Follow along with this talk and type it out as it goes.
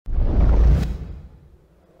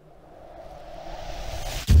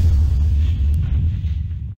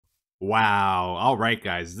Wow. All right,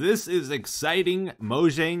 guys. This is exciting.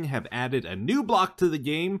 Mojang have added a new block to the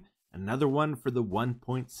game. Another one for the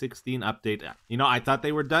 1.16 update. You know, I thought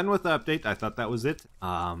they were done with the update. I thought that was it.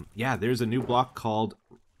 Yeah, there's a new block called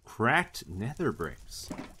Cracked Nether Bricks.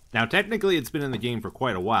 Now, technically, it's been in the game for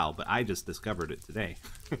quite a while, but I just discovered it today.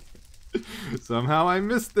 Somehow I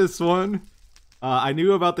missed this one. I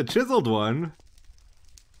knew about the chiseled one,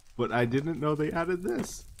 but I didn't know they added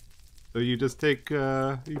this. So you just take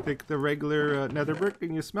the regular nether brick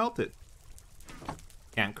and you smelt it.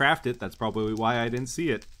 Can't craft it. That's probably why I didn't see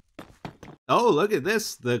it. Oh, look at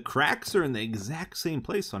this. The cracks are in the exact same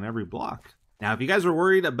place on every block. Now, if you guys were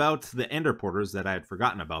worried about the EnderPorters that I had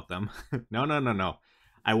forgotten about them, no.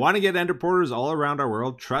 I want to get EnderPorters all around our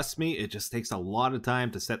world. Trust me, it just takes a lot of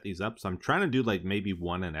time to set these up. So I'm trying to do like maybe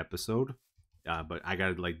one an episode. But I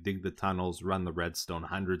gotta like dig the tunnels, run the redstone,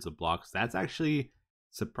 hundreds of blocks. That's actually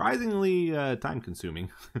surprisingly time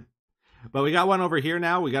consuming. But we got one over here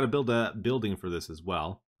now. We got to build a building for this as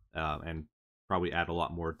well. And probably add a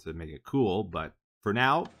lot more to make it cool. But for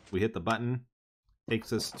now, we hit the button.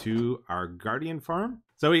 Takes us to our Guardian farm.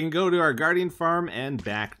 So we can go to our Guardian farm and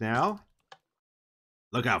back now.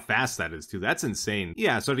 Look how fast that is, too. That's insane.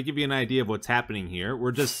 Yeah, so to give you an idea of what's happening here,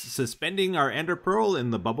 we're just suspending our ender pearl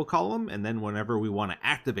in the bubble column, and then whenever we want to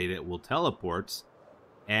activate it, we'll teleport.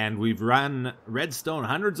 And we've run redstone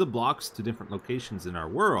hundreds of blocks to different locations in our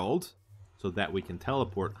world, so that we can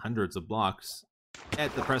teleport hundreds of blocks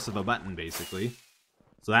at the press of a button, basically.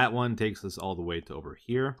 So that one takes us all the way to over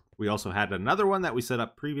here. We also had another one that we set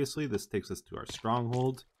up previously. This takes us to our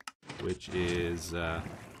stronghold, which is a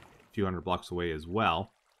few hundred blocks away as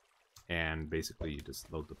well. And basically you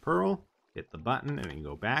just load the pearl, hit the button, and then you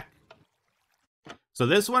go back. So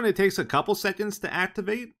this one, it takes a couple seconds to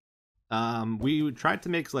activate. We tried to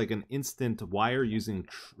make like an instant wire using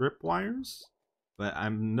tripwires, but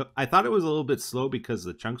I thought it was a little bit slow because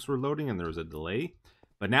the chunks were loading and there was a delay.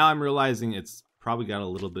 But now I'm realizing it's probably got a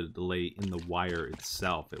little bit of delay in the wire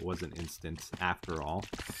itself. It wasn't instant after all,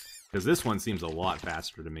 because this one seems a lot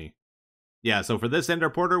faster to me. Yeah, so for this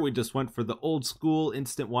EnderPorter, we just went for the old school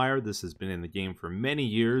instant wire. This has been in the game for many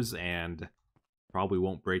years and probably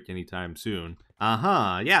won't break anytime soon.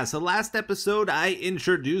 Yeah, so last episode I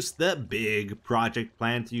introduced the big project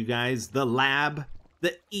plan to you guys, the lab,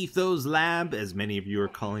 the Etho's lab, as many of you are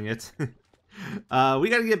calling it. We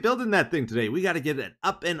gotta get building that thing today. We gotta get it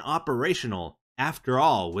up and operational. After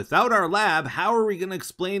all, without our lab, how are we gonna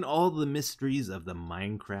explain all the mysteries of the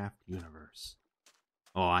Minecraft universe?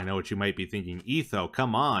 Oh, I know what you might be thinking. Etho,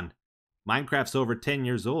 come on. Minecraft's over 10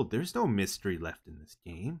 years old. There's no mystery left in this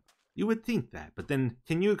game. You would think that, but then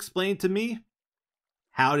can you explain to me?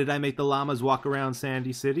 How did I make the llamas walk around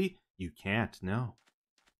Sandy City? You can't, no.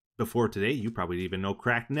 Before today, you probably didn't even know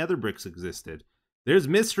cracked nether bricks existed. There's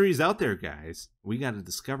mysteries out there, guys. We gotta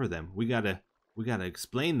discover them. We gotta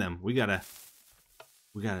explain them. We gotta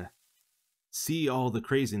see all the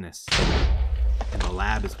craziness. And the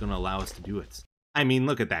lab is gonna allow us to do it. I mean,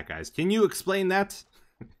 look at that, guys. Can you explain that?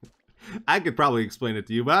 I could probably explain it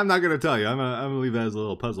to you, but I'm not going to tell you. I'm gonna leave that as a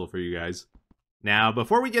little puzzle for you guys. Now,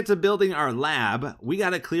 before we get to building our lab, we got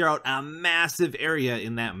to clear out a massive area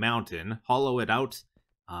in that mountain, hollow it out,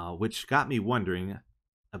 which got me wondering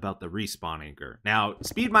about the respawn anchor. Now,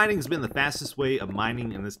 speed mining has been the fastest way of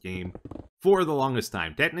mining in this game for the longest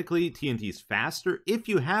time. Technically, TNT is faster if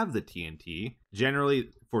you have the TNT. Generally,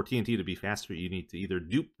 for TNT to be faster, you need to either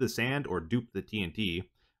dupe the sand or dupe the TNT,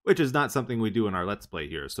 which is not something we do in our Let's Play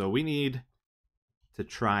here. So we need to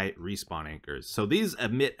try respawn anchors. So these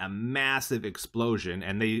emit a massive explosion,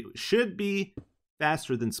 and they should be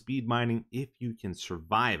faster than speed mining if you can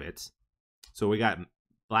survive it. So we got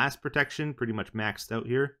blast protection pretty much maxed out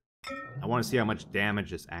here. I want to see how much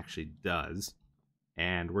damage this actually does.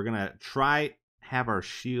 And we're going to try have our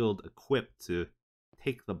shield equipped to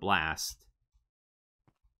take the blast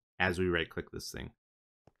as we right-click this thing.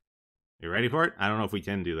 You ready for it? I don't know if we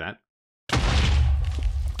can do that.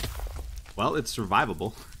 Well, it's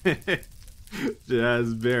survivable.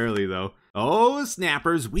 Just barely, though. Oh,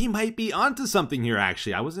 snappers, we might be onto something here,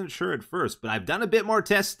 actually. I wasn't sure at first, but I've done a bit more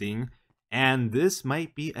testing, and this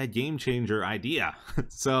might be a game-changer idea.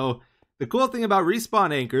 So, the cool thing about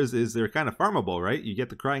respawn anchors is they're kind of farmable, right? You get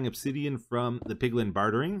the crying obsidian from the piglin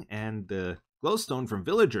bartering, and the glowstone from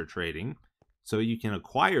villager trading, so you can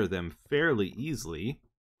acquire them fairly easily.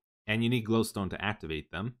 And you need glowstone to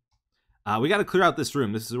activate them. We got to clear out this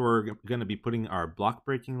room. This is where we're going to be putting our block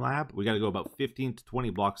breaking lab. We got to go about 15 to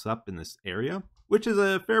 20 blocks up in this area, which is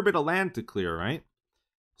a fair bit of land to clear, right?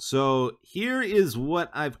 So here is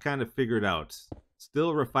what I've kind of figured out.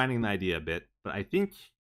 Still refining the idea a bit, but I think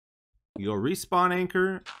You go respawn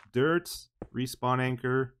anchor, dirt, respawn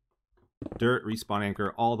anchor, dirt, respawn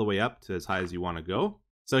anchor, all the way up to as high as you want to go.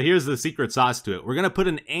 So here's the secret sauce to it. We're going to put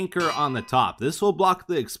an anchor on the top. This will block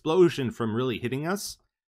the explosion from really hitting us.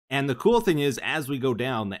 And the cool thing is, as we go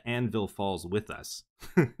down, the anvil falls with us.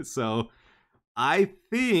 So I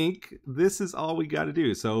think this is all we got to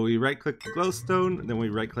do. So we right-click the glowstone, then we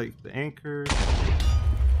right-click the anchor,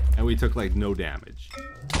 and we took like no damage.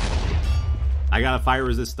 I got a fire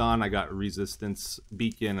resist on, I got resistance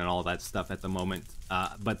beacon and all that stuff at the moment,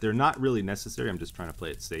 but they're not really necessary. I'm just trying to play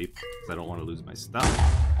it safe because I don't want to lose my stuff.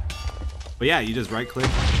 But yeah, you just right-click,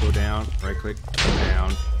 go down, right-click, go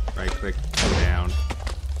down, right-click, go down,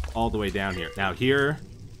 all the way down here. Now here,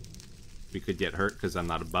 we could get hurt because I'm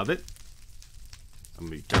not above it. I'm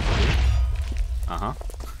gonna be careful here. Uh-huh.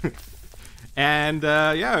 And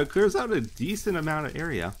yeah, it clears out a decent amount of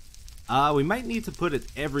area. We might need to put it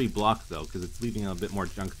every block though, because it's leaving a bit more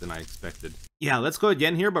junk than I expected. Yeah, let's go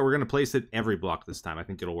again here, but we're gonna place it every block this time. I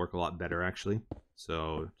think it'll work a lot better actually.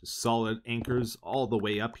 So just solid anchors all the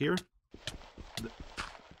way up here.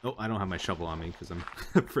 Oh, I don't have my shovel on me because I'm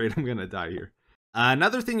afraid I'm gonna die here.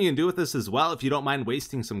 Another thing you can do with this as well, if you don't mind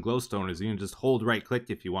wasting some glowstone, is you can just hold right click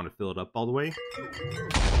if you want to fill it up all the way.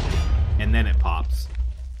 And then it pops.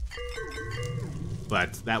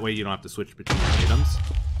 But that way you don't have to switch between items.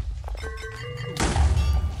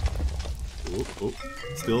 Oh, oh.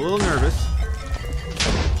 Still a little nervous.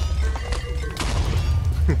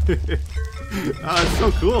 Oh, it's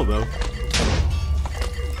so cool though.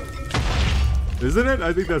 Isn't it?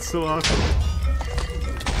 I think that's so awesome.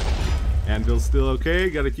 Anvil's still okay,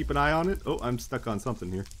 gotta keep an eye on it. Oh, I'm stuck on something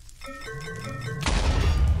here.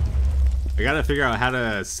 I gotta figure out how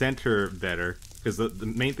to center better, because the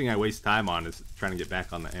main thing I waste time on is trying to get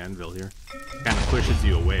back on the anvil here. It kind of pushes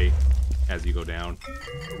you away as you go down.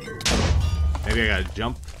 Maybe I gotta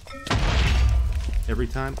jump every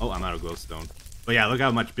time. Oh, I'm out of glowstone. But yeah, look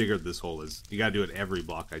how much bigger this hole is. You gotta do it every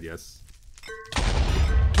block, I guess.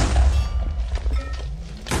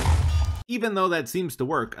 Even though that seems to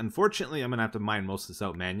work, unfortunately, I'm gonna have to mine most of this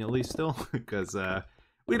out manually still, because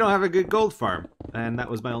we don't have a good gold farm. And that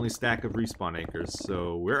was my only stack of respawn anchors,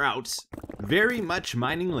 so we're out. Very much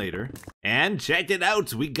mining later. And check it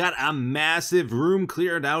out, we got a massive room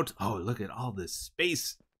cleared out. Oh, look at all this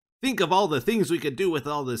space. Think of all the things we could do with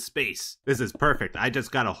all this space. This is perfect. I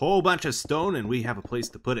just got a whole bunch of stone and we have a place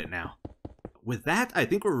to put it now. With that, I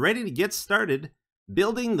think we're ready to get started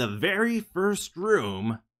building the very first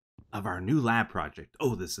room of our new lab project.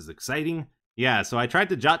 Oh, this is exciting. Yeah, so I tried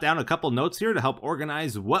to jot down a couple notes here to help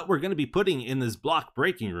organize what we're going to be putting in this block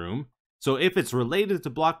breaking room. So if it's related to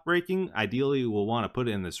block breaking, ideally we'll want to put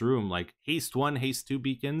it in this room, like haste 1, haste 2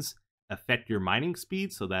 beacons affect your mining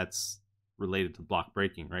speed, so that's related to block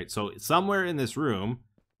breaking, right? So somewhere in this room,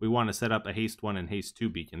 we want to set up a haste 1 and haste 2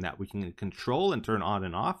 beacon that we can control and turn on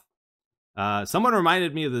and off. Someone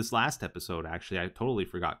reminded me of this last episode, actually. I totally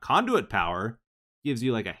forgot. Conduit power gives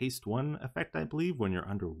you like a haste 1 effect, I believe, when you're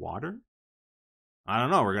underwater. I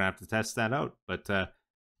don't know, we're gonna have to test that out, but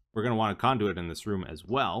we're gonna want a conduit in this room as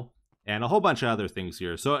well, and a whole bunch of other things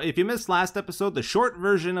here. So if you missed last episode, the short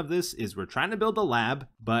version of this is we're trying to build a lab,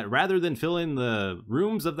 but rather than fill in the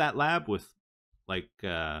rooms of that lab with like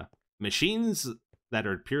machines that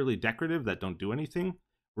are purely decorative that don't do anything,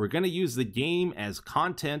 we're gonna use the game as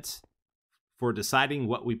content for deciding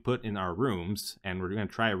what we put in our rooms, and we're gonna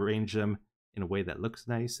try to arrange them in a way that looks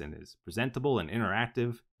nice and is presentable and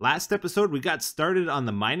interactive. Last episode, we got started on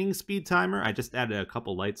the mining speed timer. I just added a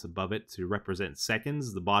couple lights above it to represent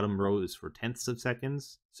seconds. The bottom row is for tenths of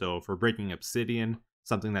seconds. So for breaking obsidian,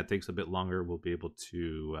 something that takes a bit longer, we'll be able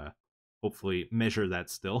to hopefully measure that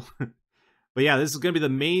still. But yeah, this is going to be the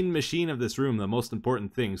main machine of this room, the most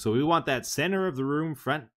important thing. So we want that center of the room,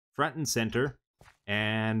 front and center.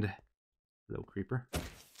 And hello, creeper.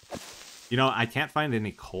 You know, I can't find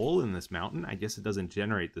any coal in this mountain. I guess it doesn't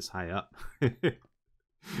generate this high up.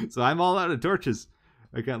 So I'm all out of torches.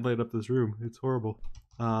 I can't light up this room. It's horrible.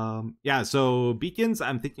 Yeah, so beacons,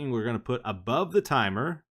 I'm thinking we're going to put above the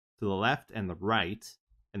timer to the left and the right,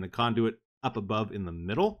 and the conduit up above in the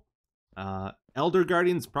middle. Elder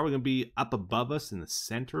Guardian's probably going to be up above us in the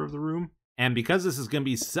center of the room. And because this is going to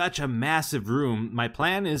be such a massive room, my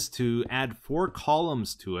plan is to add 4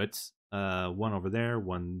 columns to it. One over there,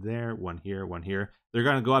 one here, one here. They're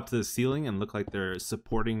going to go up to the ceiling and look like they're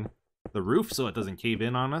supporting the roof so it doesn't cave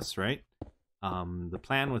in on us, right? The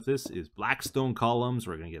plan with this is black stone columns.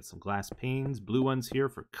 We're going to get some glass panes, blue ones here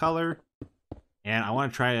for color. And I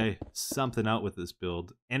want to try something out with this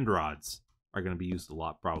build. End rods are going to be used a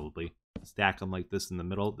lot, probably. Stack them like this in the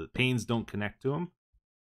middle. The panes don't connect to them.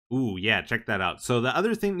 Ooh, yeah, check that out. So the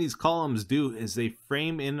other thing these columns do is they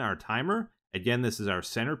frame in our timer. Again, this is our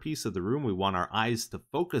centerpiece of the room. We want our eyes to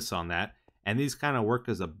focus on that. And these kind of work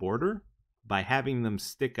as a border by having them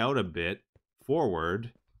stick out a bit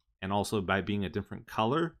forward, and also by being a different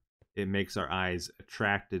color, it makes our eyes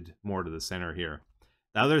attracted more to the center here.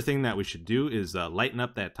 The other thing that we should do is lighten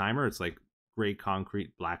up that timer. It's like gray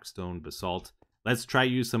concrete, black stone, basalt. Let's try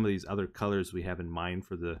use some of these other colors we have in mind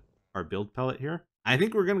for our build pellet here. I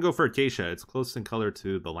think we're going to go for acacia. It's close in color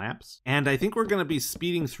to the lamps. And I think we're going to be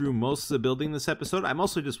speeding through most of the building this episode. I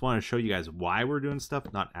mostly just want to show you guys why we're doing stuff,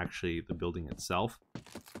 not actually the building itself.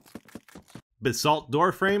 Basalt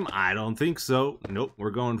door frame? I don't think so. Nope,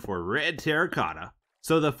 we're going for red terracotta.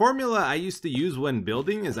 So the formula I used to use when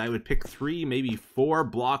building is I would pick 3, maybe 4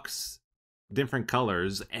 blocks, different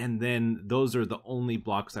colors, and then those are the only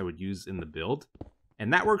blocks I would use in the build.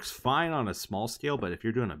 And that works fine on a small scale, but if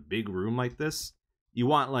you're doing a big room like this, you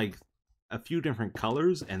want like a few different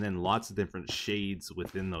colors and then lots of different shades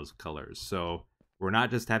within those colors. So we're not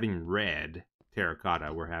just having red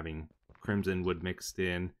terracotta, we're having crimson wood mixed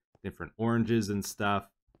in, different oranges and stuff,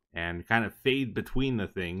 and kind of fade between the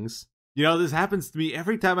things. You know, this happens to me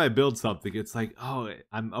every time I build something. It's like, oh,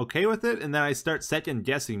 I'm okay with it, and then I start second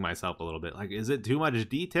guessing myself a little bit. Like, is it too much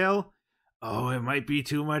detail? Oh, it might be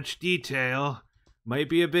too much detail. Might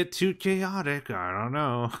be a bit too chaotic. I don't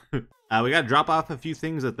know. We got to drop off a few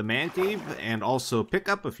things at the man cave and also pick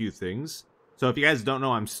up a few things. So if you guys don't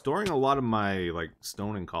know, I'm storing a lot of my like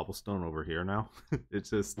stone and cobblestone over here now. It's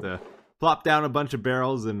just plop down a bunch of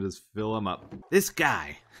barrels and just fill them up. This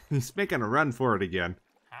guy, he's making a run for it again.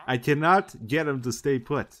 I cannot get him to stay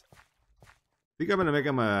put. I think I'm going to make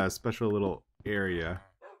him a special little area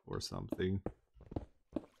or something.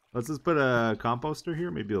 Let's just put a composter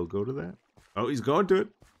here. Maybe he'll go to that. Oh, he's going to it.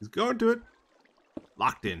 He's going to it.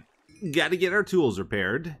 Locked in. Got to get our tools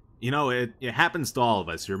repaired. You know, it happens to all of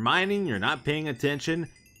us. You're mining, you're not paying attention,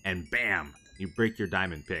 and bam, you break your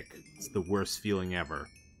diamond pick. It's the worst feeling ever.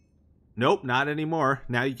 Nope, not anymore.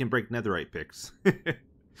 Now you can break netherite picks.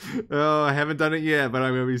 Oh, I haven't done it yet, but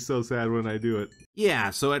I'm going to be so sad when I do it. Yeah,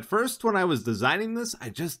 so at first when I was designing this, I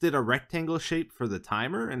just did a rectangle shape for the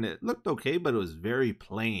timer, and it looked okay, but it was very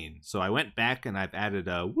plain. So I went back and I've added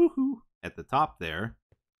a woohoo at the top there,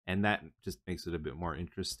 and that just makes it a bit more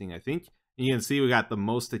interesting, I think. And you can see we got the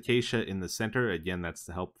most acacia in the center. Again, that's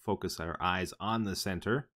to help focus our eyes on the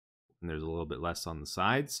center, and there's a little bit less on the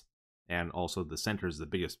sides. And also the center is the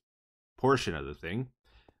biggest portion of the thing.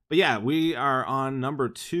 But yeah, we are on number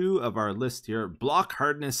 2 of our list here, block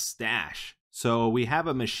hardness stash. So we have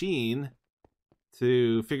a machine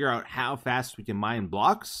to figure out how fast we can mine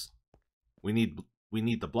blocks. We need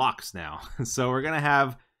the blocks now. So we're gonna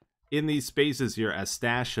have in these spaces here a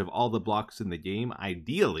stash of all the blocks in the game.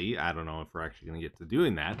 Ideally, I don't know if we're actually gonna get to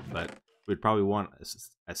doing that, but we'd probably want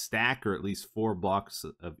a stack or at least 4 blocks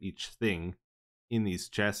of each thing in these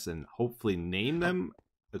chests, and hopefully name them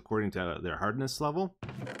according to their hardness level.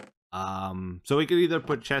 So we could either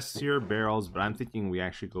put chests here, barrels, but I'm thinking we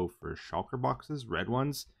actually go for shulker boxes, red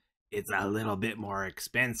ones. It's a little bit more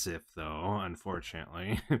expensive though,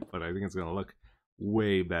 unfortunately, but I think it's gonna look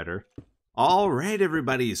way better. All right,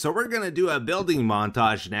 everybody, so we're gonna do a building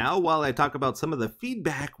montage now while I talk about some of the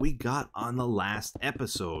feedback we got on the last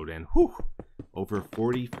episode. And whew, over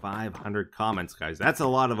 4,500 comments, guys. That's a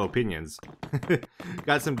lot of opinions.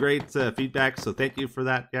 Got some great feedback, so thank you for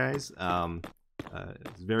that, guys.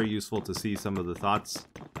 It's very useful to see some of the thoughts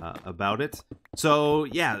about it. So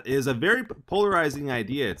yeah, it is a very polarizing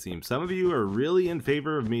idea, it seems. Some of you are really in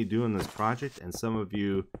favor of me doing this project, and some of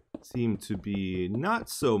you seem to be not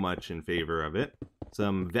so much in favor of it.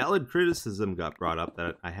 Some valid criticism got brought up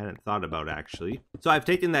that I hadn't thought about, actually. So I've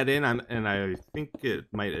taken that in, and I think it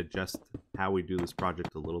might adjust how we do this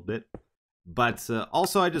project a little bit. But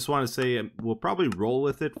also, I just want to say we'll probably roll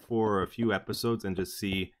with it for a few episodes and just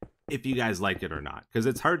see if you guys like it or not. Because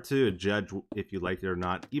it's hard to judge if you like it or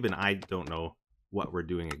not. Even I don't know what we're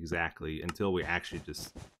doing exactly until we actually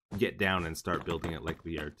just get down and start building it like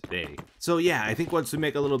we are today. So yeah, I think once we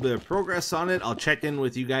make a little bit of progress on it, I'll check in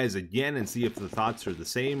with you guys again and see if the thoughts are the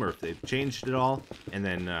same or if they've changed at all, and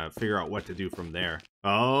then figure out what to do from there.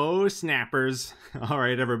 Oh, snappers. All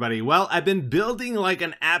right, everybody. Well, I've been building like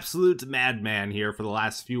an absolute madman here for the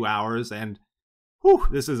last few hours, and whew,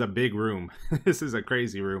 this is a big room. This is a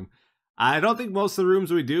crazy room. I don't think most of the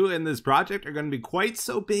rooms we do in this project are going to be quite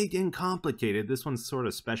so big and complicated. This one's sort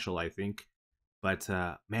of special, I think. But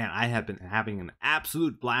man, I have been having an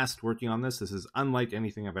absolute blast working on this. This is unlike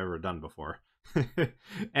anything I've ever done before.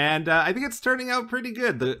 And I think it's turning out pretty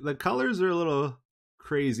good. The colors are a little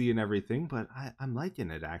crazy and everything, but I'm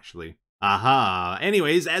liking it, actually. Aha.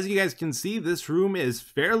 Anyways, as you guys can see, this room is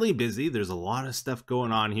fairly busy. There's a lot of stuff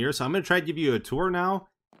going on here. So I'm going to try to give you a tour now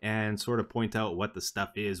and sort of point out what the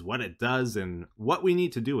stuff is, what it does, and what we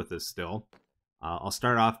need to do with this still. I'll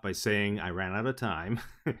start off by saying I ran out of time.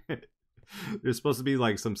 There's supposed to be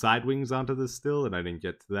like some side wings onto this still, and I didn't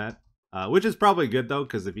get to that. Which is probably good though,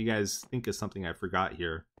 because if you guys think of something I forgot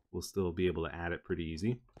here, we'll still be able to add it pretty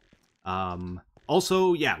easy.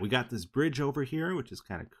 Also, yeah, we got this bridge over here, which is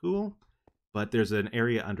kind of cool. But there's an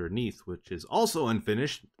area underneath, which is also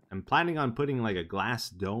unfinished. I'm planning on putting like a glass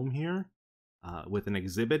dome here with an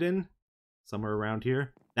exhibit in somewhere around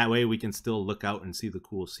here. That way we can still look out and see the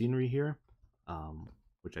cool scenery here,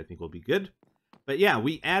 which I think will be good. But yeah,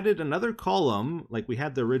 we added another column, like we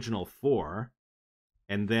had the original 4.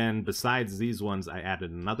 And then besides these ones, I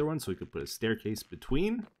added another one so we could put a staircase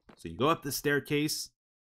between. So you go up the staircase.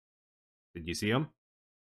 Did you see him?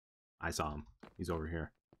 I saw him. He's over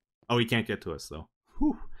here. Oh, he can't get to us, though.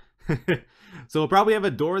 Whew. So we'll probably have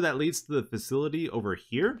a door that leads to the facility over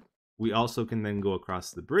here. We also can then go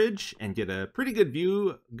across the bridge and get a pretty good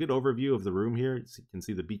view, good overview of the room here. So you can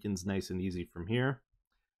see the beacons nice and easy from here.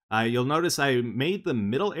 You'll notice I made the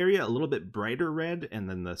middle area a little bit brighter red, and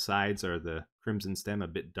then the sides are the crimson stem a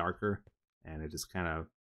bit darker. And it just kind of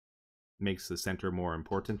makes the center more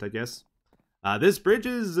important, I guess. This bridge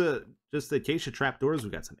is just acacia trapdoors.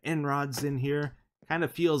 We've got some end rods in here. Kind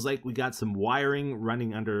of feels like we got some wiring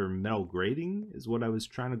running under metal grating is what I was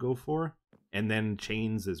trying to go for. And then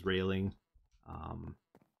chains as railing.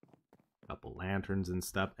 Couple lanterns and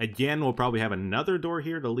stuff. Again, we'll probably have another door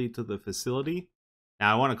here to lead to the facility.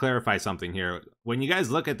 Now, I want to clarify something here. When you guys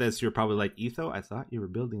look at this, you're probably like, Etho, I thought you were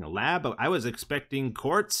building a lab. I was expecting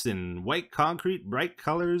quartz and white concrete, bright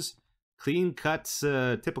colors, clean cuts,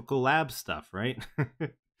 typical lab stuff, right?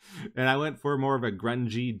 And I went for more of a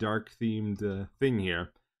grungy, dark-themed thing here.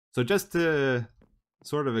 So just to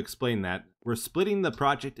sort of explain that, we're splitting the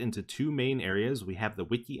project into 2 main areas. We have the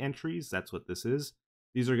wiki entries, that's what this is.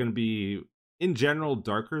 These are going to be, in general,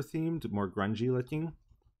 darker themed, more grungy looking.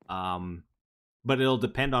 But it'll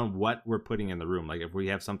depend on what we're putting in the room. Like if we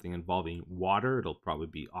have something involving water, it'll probably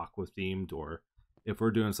be aqua themed. Or if we're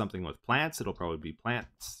doing something with plants, it'll probably be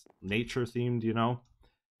plants, nature themed, you know.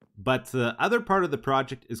 But the other part of the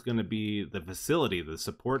project is going to be the facility, the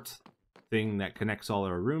support thing that connects all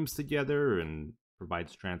our rooms together and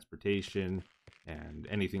provides transportation and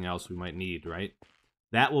anything else we might need, right?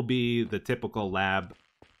 That will be the typical lab,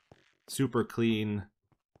 super clean,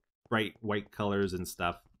 bright white colors and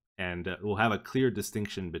stuff, and we'll have a clear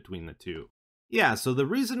distinction between the two. Yeah, so the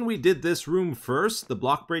reason we did this room first, the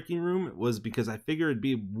block breaking room, was because I figured it'd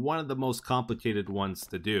be one of the most complicated ones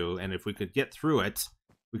to do, and if we could get through it,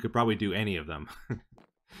 we could probably do any of them.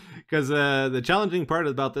 Because the challenging part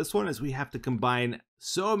about this one is we have to combine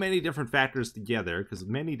so many different factors together, because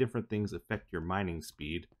many different things affect your mining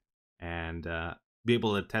speed, and be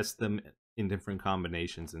able to test them in different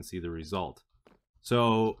combinations and see the result.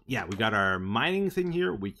 So yeah, we got our mining thing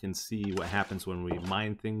here. We can see what happens when we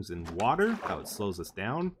mine things in water, how it slows us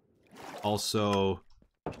down. Also,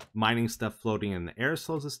 mining stuff floating in the air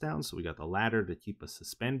slows us down, so we got the ladder to keep us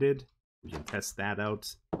suspended. We can test that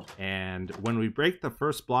out. And when we break the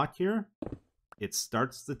first block here, it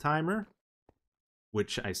starts the timer,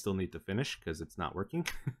 which I still need to finish because it's not working.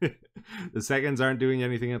 The seconds aren't doing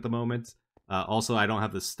anything at the moment. Also, I don't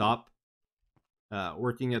have the stop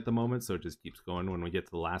working at the moment, so it just keeps going when we get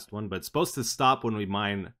to the last one. But it's supposed to stop when we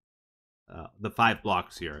mine the 5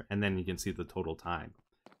 blocks here, and then you can see the total time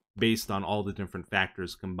based on all the different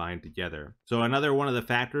factors combined together. So another one of the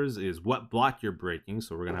factors is what block you're breaking.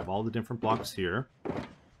 So we're going to have all the different blocks here,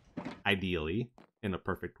 ideally, in a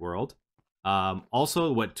perfect world.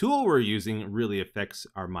 Also, what tool we're using really affects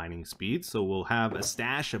our mining speed. So we'll have a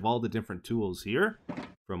stash of all the different tools here,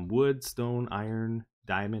 from wood, stone, iron,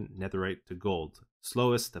 diamond, netherite to gold.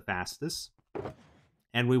 Slowest to fastest.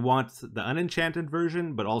 And we want the unenchanted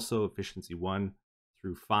version, but also efficiency 1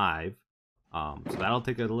 through 5. So that'll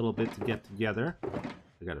take a little bit to get together.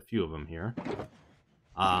 I got a few of them here.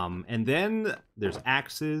 And then there's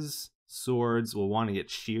axes, swords. We'll want to get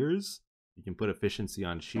shears. You can put efficiency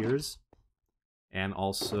on shears. And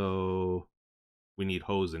also, we need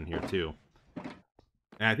hoes in here too.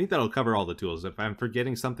 And I think that'll cover all the tools. If I'm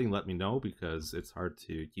forgetting something, let me know, because it's hard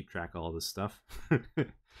to keep track of all this stuff. The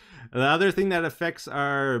other thing that affects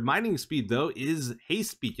our mining speed, though, is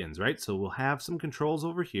haste beacons, right? So we'll have some controls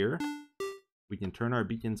over here. We can turn our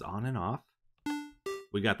beacons on and off.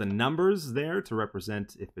 We got the numbers there to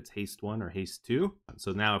represent if it's haste 1 or haste 2.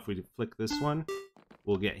 So now if we flick this one,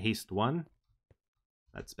 we'll get haste 1.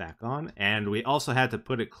 That's back on. And we also had to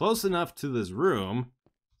put it close enough to this room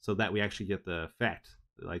so that we actually get the effect.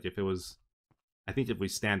 Like if it was, I think if we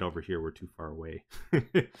stand over here, we're too far away.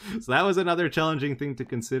 So that was another challenging thing to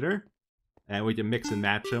consider. And we can mix and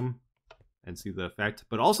match them and see the effect.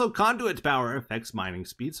 But also conduit power affects mining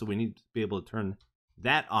speed, so we need to be able to turn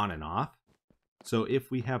that on and off. So if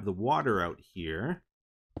we have the water out here,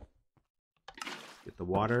 get the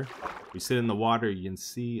water. We sit in the water, you can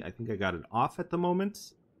see, I think I got it off at the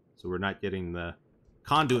moment. So we're not getting the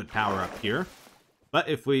conduit power up here. But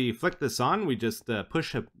if we flick this on, we just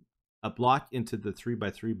push a block into the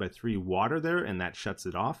 3x3x3 water there, and that shuts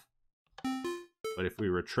it off. But if we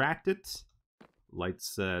retract it,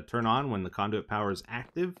 lights turn on when the conduit power is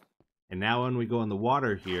active. And now when we go in the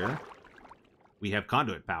water here, we have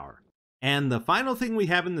conduit power. And the final thing we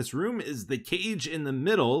have in this room is the cage in the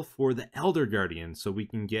middle for the Elder Guardian, so we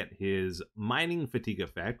can get his mining fatigue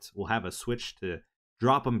effect. We'll have a switch to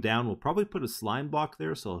drop him down. We'll probably put a slime block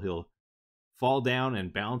there, so he'll fall down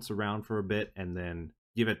and bounce around for a bit, and then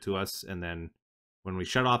give it to us. And then when we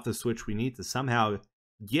shut off the switch, we need to somehow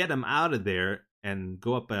get him out of there and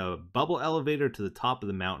go up a bubble elevator to the top of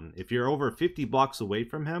the mountain. If you're over 50 blocks away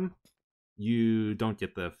from him, you don't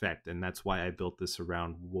get the effect, and that's why I built this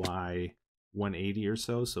around Y180 or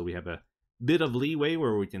so, so we have a bit of leeway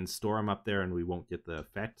where we can store them up there and we won't get the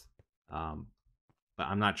effect. But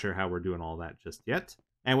I'm not sure how we're doing all that just yet.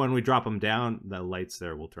 And when we drop them down, the lights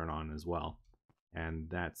there will turn on as well. And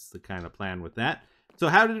that's the kind of plan with that. So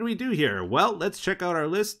how did we do here? Well, let's check out our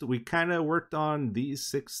list. We kind of worked on these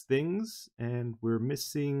 6 things, and we're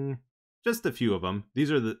missing just a few of them.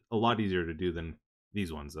 These are a lot easier to do than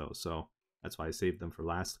these ones, though, so that's why I saved them for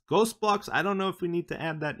last. Ghost blocks, I don't know if we need to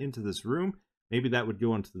add that into this room. Maybe that would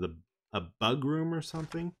go into a bug room or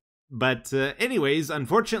something. But anyways,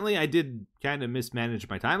 unfortunately, I did kind of mismanage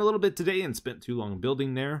my time a little bit today and spent too long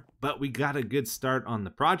building there. But we got a good start on the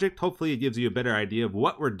project. Hopefully it gives you a better idea of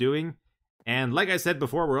what we're doing. And like I said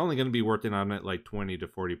before, we're only going to be working on it like 20 to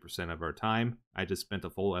 40% of our time. I just spent a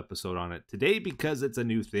full episode on it today because it's a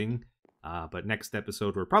new thing. But next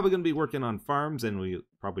episode, we're probably going to be working on farms, and we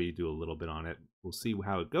probably do a little bit on it. We'll see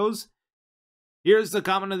how it goes. Here's the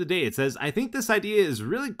comment of the day. It says, I think this idea is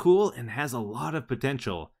really cool and has a lot of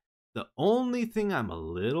potential. The only thing I'm a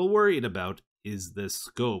little worried about is the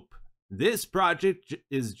scope. This project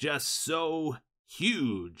is just so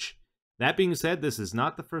huge. That being said, this is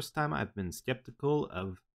not the first time I've been skeptical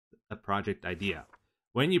of a project idea.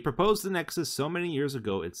 When you proposed the Nexus so many years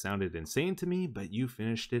ago, it sounded insane to me, but you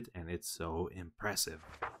finished it and it's so impressive.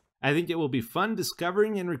 I think it will be fun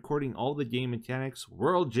discovering and recording all the game mechanics,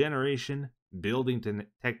 world generation, building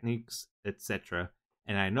techniques, etc.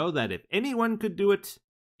 And I know that if anyone could do it,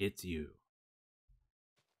 it's you.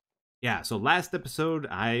 Yeah, so last episode,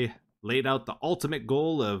 I laid out the ultimate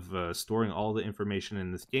goal of storing all the information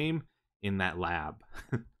in this game in that lab.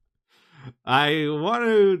 I want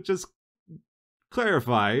to just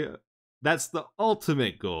clarify, that's the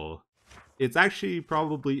ultimate goal. It's actually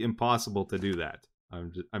probably impossible to do that.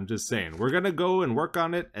 I'm just saying, we're gonna go and work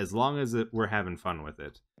on it as long as we're having fun with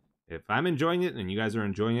it. If I'm enjoying it and you guys are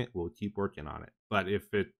enjoying it, we'll keep working on it. But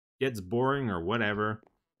if it gets boring or whatever,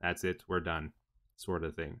 that's it, we're done, sort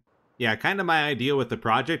of thing. Yeah, kind of my idea with the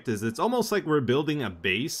project is it's almost like we're building a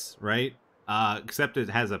base, right? Except it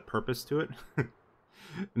has a purpose to it.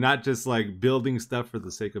 Not just like building stuff for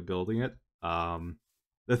the sake of building it.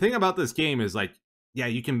 The thing about this game is like, yeah,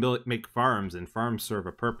 you can make farms, and farms serve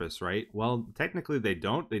a purpose, right? Well, technically they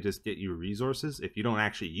don't. They just get you resources. If you don't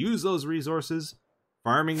actually use those resources,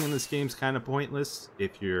 farming in this game's kind of pointless.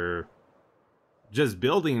 If you're just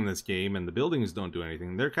building in this game and the buildings don't do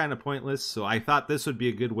anything, they're kind of pointless. So I thought this would be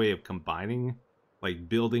a good way of combining like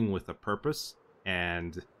building with a purpose.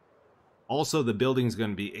 And also the building's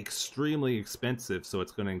going to be extremely expensive, so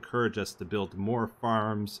it's going to encourage us to build more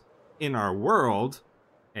farms in our world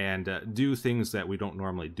and do things that we don't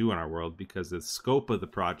normally do in our world, because the scope of the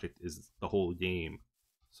project is the whole game.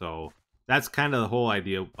 So that's kind of the whole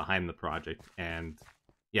idea behind the project. And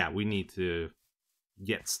yeah, we need to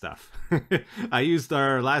get stuff. I used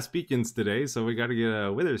our last beacons today, so we got to get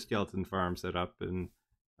a wither skeleton farm set up, and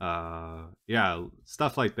yeah,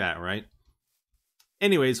 stuff like that, right?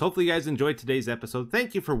 Anyways, hopefully you guys enjoyed today's episode.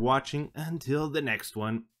 Thank you for watching. Until the next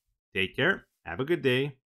one, take care, have a good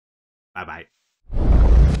day, bye bye.